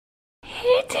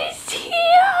It is here!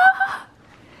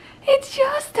 It's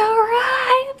just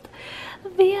arrived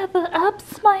via the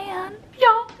Upsman.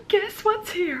 Y'all, guess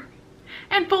what's here?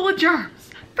 And full of germs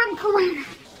from Corona.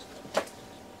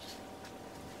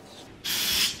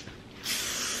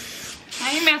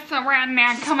 I ain't messing around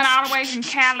now, coming all the way from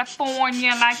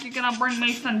California like you're gonna bring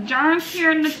me some germs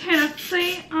here in the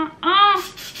Tennessee.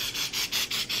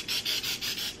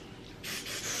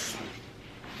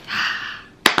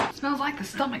 Smells like the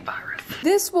stomach virus.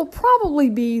 This will probably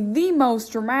be the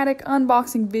most dramatic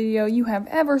unboxing video you have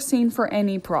ever seen for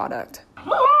any product.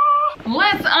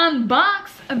 Let's unbox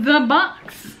the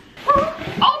box.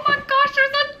 Oh my gosh,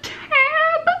 there's a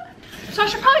tab. So I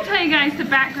should probably tell you guys the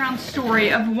background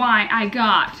story of why I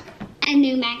got A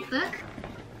new MacBook.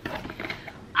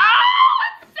 Oh,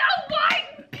 it's so white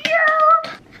and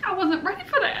pure. I wasn't ready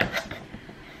for that.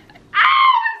 Oh,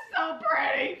 it's so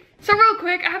pretty. So real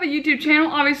quick, I have a YouTube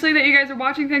channel, obviously, that you guys are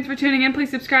watching. Thanks for tuning in.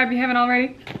 Please subscribe if you haven't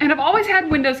already. And I've always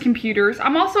had Windows computers.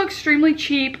 I'm also extremely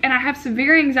cheap, and I have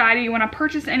severe anxiety when I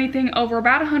purchase anything over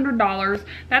about $100.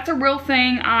 That's a real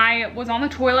thing. I was on the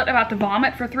toilet about to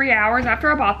vomit for 3 hours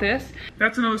after I bought this.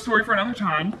 That's another story for another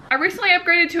time. I recently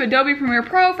upgraded to Adobe Premiere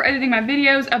Pro for editing my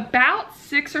videos about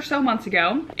 6 or so months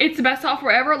ago. It's the best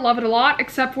software ever, love it a lot,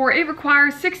 except for it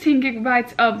requires 16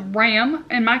 gigabytes of RAM,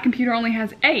 and my computer only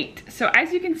has 8. So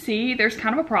as you can see, there's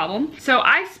kind of a problem. So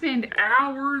I spend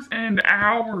Hours and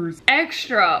hours.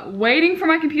 extra waiting for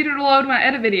my computer to load when I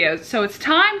edit videos. So it's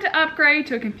time to upgrade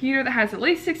to a computer that has at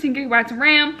least 16 gigabytes of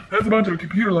RAM. That's a bunch of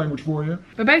computer language for you.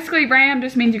 But basically RAM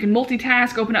just means you can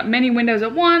multitask, open up many windows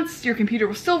at once. Your computer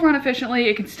will still run efficiently.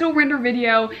 It can still render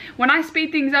video. When I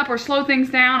speed things up or slow things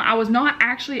down, I was not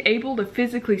actually able to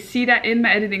physically see that in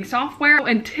my editing software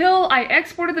until I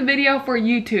exported the video for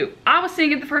YouTube. I was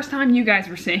seeing it the first time you guys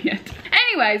were seeing it.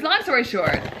 Anyways, long story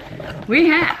short, we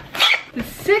have the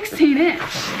 16-inch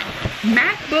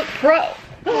MacBook Pro.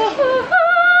 So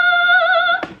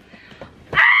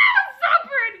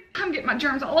pretty. I'm getting my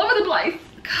germs all over the place.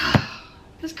 God,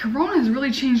 this Corona has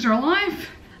really changed our life.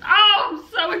 Oh, I'm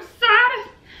so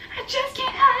excited. I just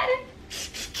can't hide it.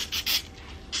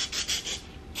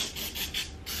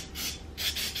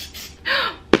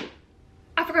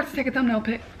 I forgot to take a thumbnail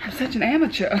pic. I'm such an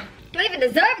amateur. Do I even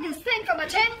deserve this thing for my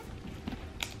channel?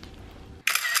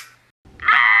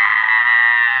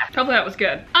 Hopefully that was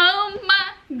good. Oh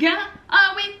my God,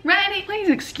 are we ready? Please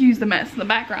excuse the mess in the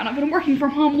background. I've been working from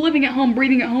home, living at home,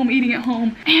 breathing at home, eating at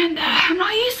home, and I'm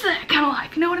not used to that kind of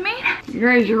life, you know what I mean? You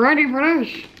guys, you ready for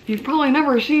this? You've probably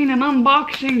never seen an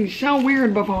unboxing so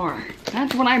weird before.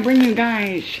 That's when I bring you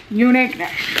guys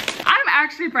uniqueness. I'm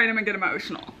actually afraid I'm gonna get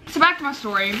emotional. So back to my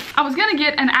story. I was gonna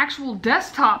get an actual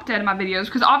desktop to edit my videos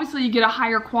because obviously you get a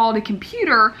higher quality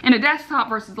computer in a desktop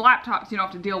versus laptops. You don't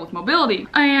have to deal with mobility.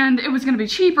 And it was gonna be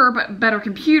cheaper but better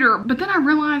computer. But then I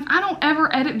realized I don't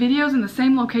ever edit videos in the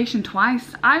same location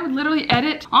twice. I would literally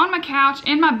edit on my couch,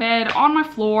 in my bed, on my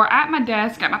floor, at my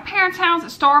desk, at my parents' house, at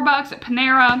Starbucks, at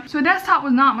Panera. So a desktop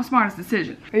was not my smartest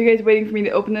decision. Are you guys waiting for me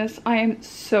to open this? I am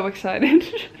so excited.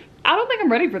 I don't think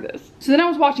I'm ready for this. So then I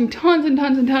was watching tons and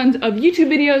tons and tons of YouTube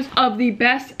videos of the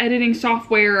best editing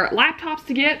software laptops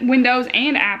to get, Windows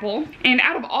and Apple. And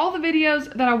out of all the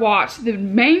videos that I watched, the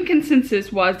main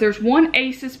consensus was there's one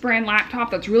Asus brand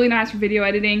laptop that's really nice for video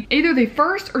editing. Either the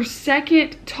first or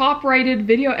second top rated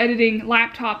video editing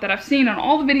laptop that I've seen on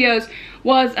all the videos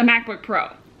was a MacBook Pro.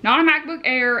 Not a MacBook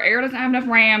Air. Air doesn't have enough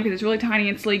RAM because it's really tiny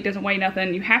and sleek, doesn't weigh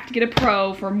nothing. You have to get a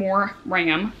Pro for more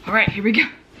RAM. All right, here we go.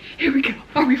 Here we go.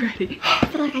 Are we ready? I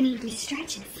feel like I need these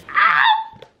stretches.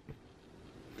 Ow!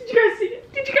 Did you guys see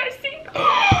it? Did you guys see it?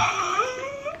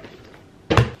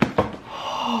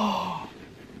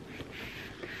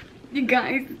 You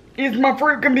guys, it's my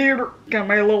fruit computer. Got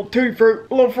my little fruit.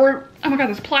 Oh my God,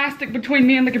 there's plastic between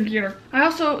me and the computer. I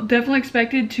also definitely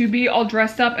expected to be all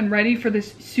dressed up and ready for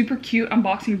this super cute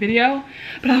unboxing video,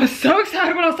 but I was so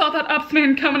excited when I saw that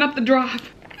Upsman coming up the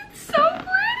drive. It's so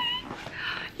pretty.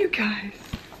 You guys.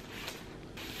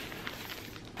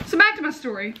 So back to my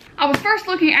story. I was first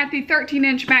looking at the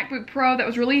 13-inch MacBook Pro that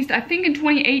was released, I think in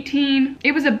 2018.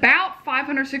 It was about $500,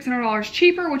 $600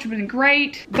 cheaper, which would have been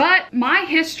great. But my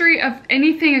history of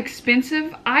anything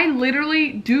expensive, I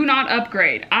literally do not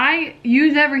upgrade. I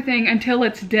use everything until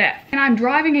it's death. And I'm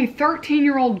driving a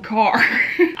 13-year-old car.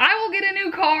 I will get a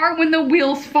new car when the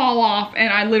wheels fall off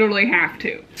and I literally have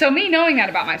to. So me knowing that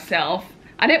about myself,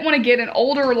 I didn't want to get an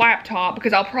older laptop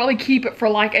because I'll probably keep it for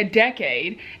like a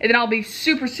decade and then I'll be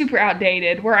super, super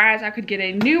outdated. Whereas I could get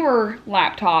a newer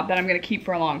laptop that I'm going to keep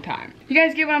for a long time. You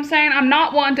guys get what I'm saying? I'm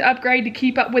not one to upgrade to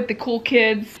keep up with the cool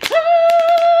kids.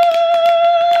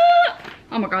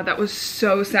 Oh my God, that was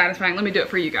so satisfying. Let me do it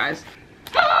for you guys.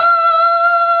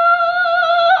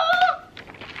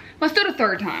 Let's do it a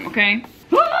third time, okay?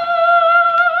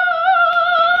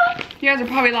 You guys are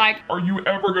probably like, Are you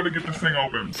ever gonna get this thing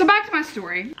open? so back to my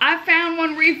story. I found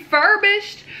one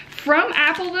refurbished from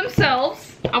Apple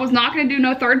themselves. I was not gonna do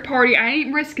no third party. I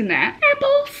ain't risking that.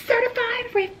 Apple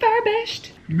certified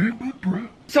refurbished. MacBook Pro.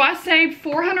 So I saved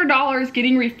 $400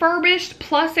 getting refurbished,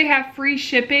 plus they have free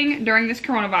shipping during this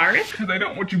coronavirus. Because they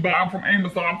don't want you buying from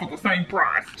Amazon for the same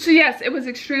price. So yes, it was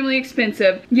extremely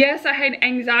expensive. Yes, I had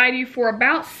anxiety for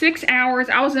about 6 hours.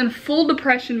 I was in full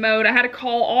depression mode. I had to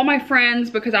call all my friends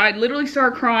because I literally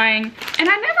started crying. And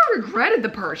I never regretted the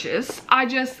purchase. I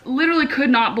just literally could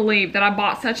not believe that I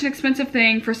bought such an expensive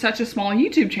thing for such a small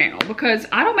YouTube channel, because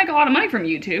I don't make a lot of money from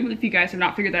YouTube, if you guys have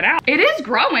not figured that out. It is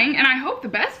growing and I hope the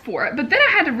best for it, but then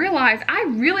I had to realize I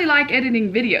really like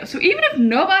editing videos. So even if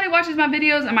nobody watches my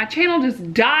videos and my channel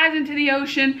just dies into the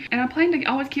ocean, and I plan to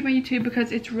always keep my YouTube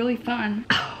because it's really fun.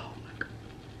 Oh my God.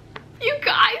 You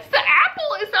guys, the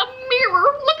Apple is a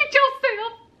mirror. Look at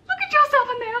yourself. Look at yourself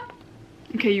in there.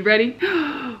 Okay, you ready?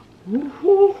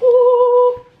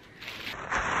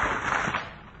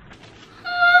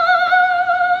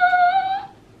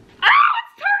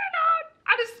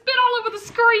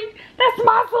 That's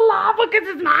my saliva because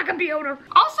it's my computer.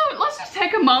 Also, let's just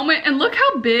take a moment and look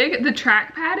how big the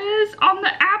trackpad is on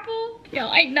the Apple.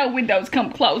 Yo, ain't no windows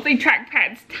come close. These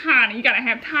trackpad's tiny. You gotta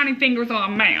have tiny fingers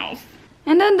on a mouse.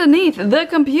 And underneath the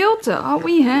computer, all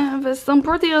we have is some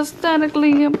pretty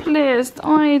aesthetically placed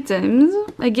items.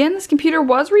 Again, this computer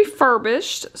was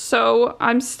refurbished, so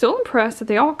I'm still impressed that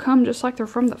they all come just like they're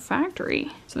from the factory.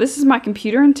 So this is my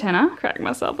computer antenna. Crack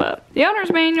myself up. The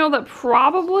owner's manual that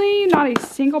probably not a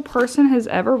single person has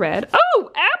ever read.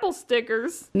 Oh, Apple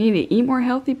stickers. You need to eat more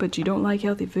healthy, but you don't like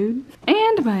healthy food.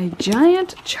 And my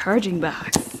giant charging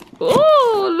box.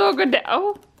 Oh, look at that.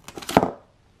 Oh.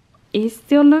 It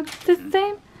still looks the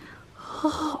same.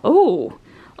 Oh,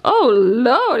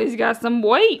 Lord, he's got some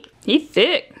weight. He's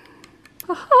thick.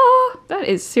 That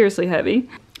is seriously heavy.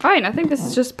 All right, I think this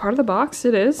is just part of the box.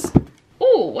 It is.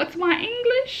 Oh, what's my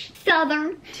English?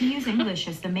 Southern. To use English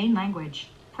as the main language,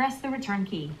 press the return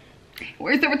key.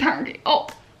 Where's the return key? Oh.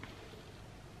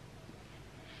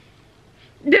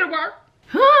 Did it work?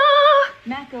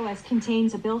 Mac OS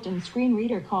contains a built-in screen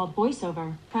reader called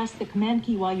VoiceOver. Press the command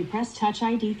key while you press Touch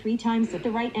ID 3 times at the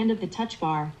right end of the touch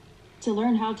bar. To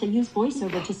learn how to use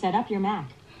VoiceOver to set up your Mac,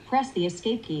 press the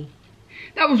escape key.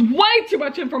 That was way too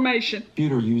much information.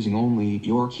 Computer using only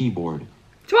your keyboard.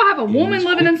 Do I have a woman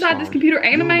living inside this computer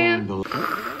and a man? You'll learn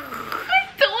I'm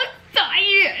so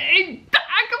excited.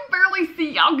 I can barely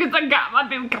see y'all because I got my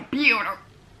new computer.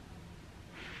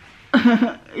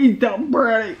 He's so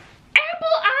pretty.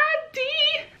 Apple ID.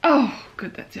 Oh,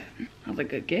 good, that's it. That was a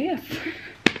good guess.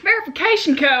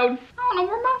 Verification code. I don't know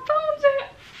where my phone's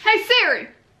at. Hey Siri.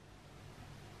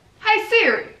 Hey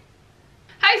Siri.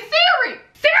 Hey Siri.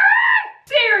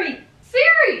 Siri.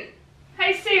 Siri.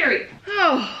 Hey Siri.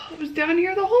 Oh, it was down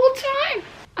here the whole time.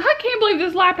 I can't believe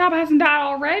this laptop hasn't died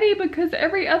already, because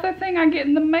every other thing I get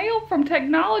in the mail from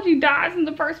technology dies in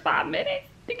the first 5 minutes.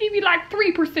 They give you like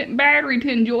 3% battery to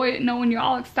enjoy it, knowing you're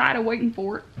all excited waiting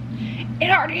for it. It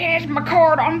already has my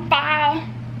card on file.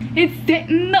 It's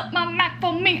setting up my Mac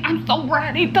for me. I'm so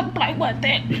ready to play with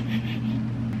it.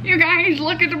 You guys,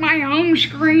 look at my home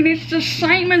screen. It's the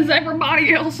same as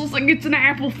everybody else's that gets an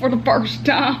Apple for the first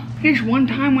time. This one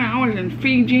time when I was in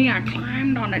Fiji, I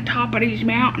climbed on the top of these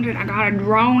mountains and I got a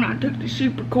drone. I took the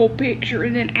super cool picture,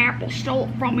 and then Apple stole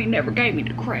it from me and never gave me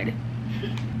the credit.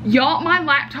 Y'all, my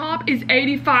laptop is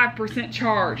 85%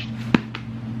 charged.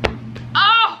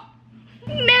 Oh!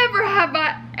 Never have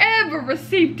I ever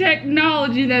received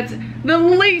technology that's the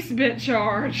least bit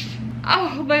charged.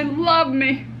 Oh, they love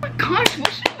me. Oh my gosh,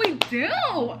 what should we do?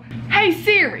 Hey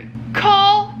Siri,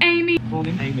 call Amy.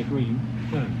 Calling Amy Green.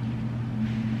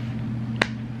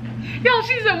 Y'all,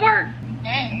 she's at work.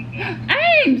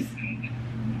 Ames!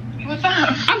 What's up?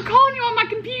 I'm calling you on my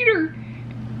computer.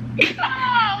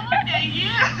 Oh, look at you.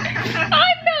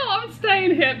 I know, I'm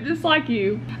staying hip just like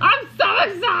you. I'm so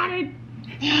excited.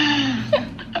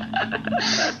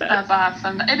 That's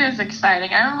awesome. It is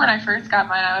exciting. I remember when I first got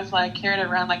mine, I was like carried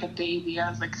around like a baby. I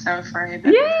was like so afraid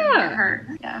that it was gonna get hurt.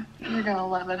 Yeah, you're gonna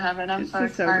love it, Heaven. I'm so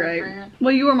excited for you.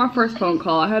 Well, you were my first phone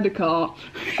call. I had to call.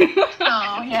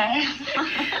 Oh, yay.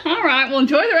 All right, well,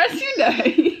 enjoy the rest of your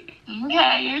day.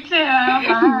 Okay, you too. Bye.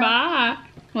 Bye.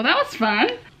 Well, that was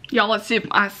fun. Y'all, let's see if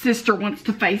my sister wants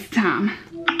to FaceTime.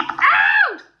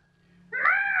 Ow!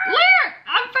 Lyric,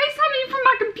 I'm FaceTiming you from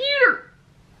my computer.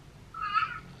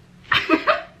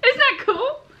 Isn't that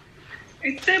cool?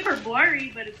 It's super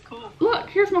blurry, but it's cool. Look,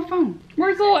 here's my phone.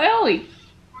 Where's little Ellie?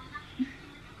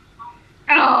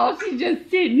 Oh, she's just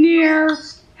sitting here.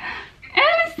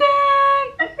 Ellison!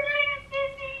 Ellison!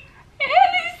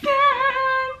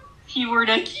 You were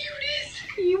the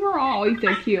cutest. You were always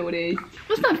the cutest.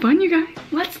 Wasn't that fun, you guys?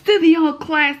 Let's do the old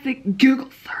classic Google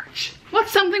search.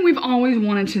 What's something we've always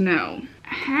wanted to know?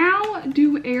 How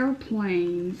do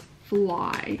airplanes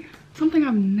fly? Something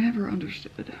I've never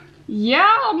understood.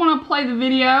 Yeah, I want to play the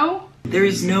video. There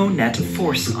is no net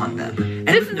force on them. And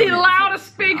This is the loudest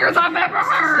speakers I've ever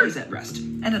heard. stays at rest,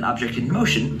 and an object in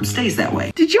motion stays that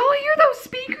way. Did y'all hear those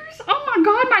speakers? Oh my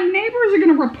god, my neighbors are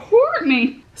gonna report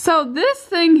me. So this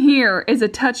thing here is a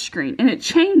touchscreen, and it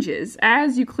changes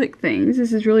as you click things.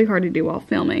 This is really hard to do while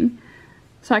filming.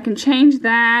 So I can change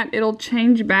that, it'll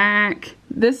change back.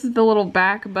 This is the little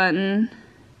back button.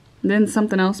 Then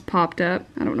something else popped up.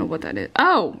 I don't know what that is.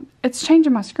 Oh, it's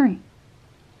changing my screen.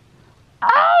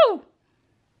 Oh!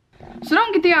 So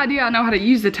don't get the idea I know how to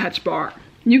use the touch bar.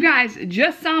 You guys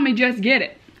just saw me just get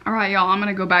it. All right, y'all, I'm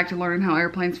gonna go back to learning how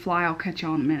airplanes fly. I'll catch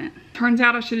y'all in a minute. Turns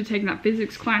out I should have taken that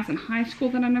physics class in high school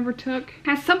that I never took.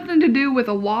 Has something to do with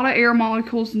a lot of air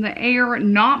molecules in the air,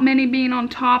 not many being on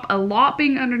top, a lot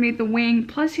being underneath the wing,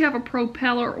 plus you have a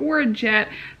propeller or a jet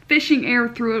fishing air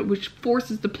through it, which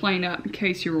forces the plane up, in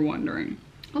case you were wondering.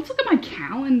 Let's look at my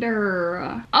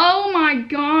calendar. Oh my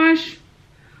gosh.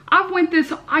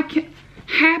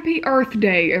 Happy Earth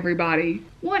Day, everybody.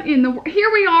 What in the world? Here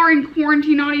we are in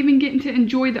quarantine, not even getting to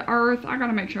enjoy the earth. I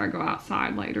gotta make sure I go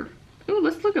outside later. Ooh,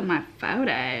 let's look at my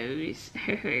photos.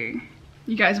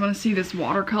 You guys wanna see this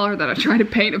watercolor that I tried to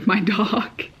paint of my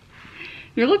dog?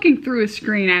 You're looking through a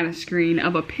screen at a screen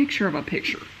of a picture of a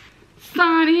picture.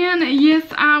 Sign in, yes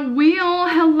I will.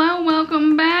 Hello,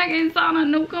 welcome back. It's on a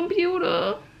new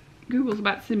computer. Google's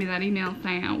about to send me that email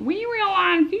saying, we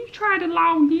realize you tried to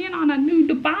log in on a new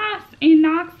device in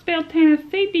Knoxville,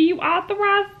 Tennessee. Do you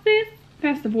authorize this?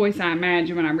 That's the voice I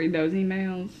imagine when I read those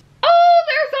emails. Oh,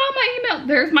 there's all my emails.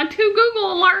 There's my 2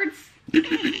 Google alerts.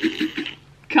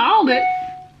 Called it.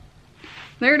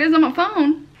 There it is on my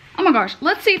phone. Oh my gosh,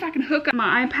 let's see if I can hook up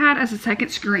my iPad as a second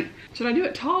screen. Should I do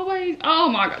it tall ways? Oh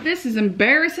my god, this is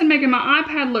embarrassing, making my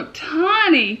iPad look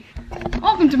tiny.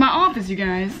 Welcome to my office, you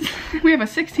guys. We have a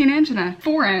 16-inch and a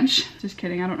 4-inch. Just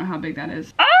kidding, I don't know how big that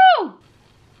is. Oh!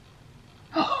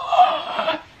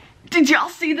 Did y'all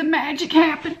see the magic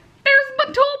happen? There's my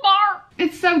toolbar.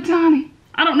 It's so tiny.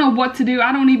 I don't know what to do.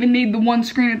 I don't even need the 1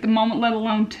 screen at the moment, let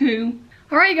alone 2.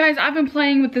 Alright guys, I've been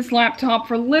playing with this laptop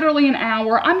for literally an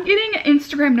hour. I'm getting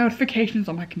Instagram notifications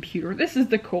on my computer. This is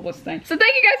the coolest thing. So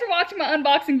thank you guys for watching my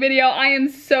unboxing video. I am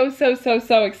so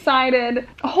excited.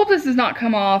 I hope this does not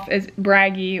come off as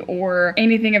braggy or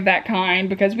anything of that kind,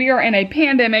 because we are in a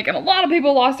pandemic and a lot of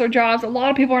people lost their jobs. A lot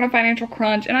of people are in a financial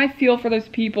crunch, and I feel for those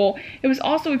people. It was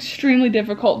also extremely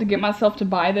difficult to get myself to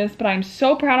buy this, but I'm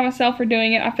so proud of myself for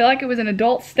doing it. I feel like it was an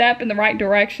adult step in the right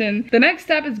direction. The next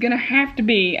step is gonna have to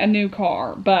be a new car.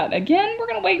 But again, we're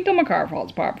gonna wait until my car falls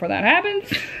apart before that happens.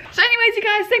 So anyways, you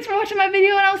guys, thanks for watching my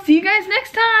video, and I'll see you guys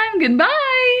next time.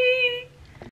 Goodbye!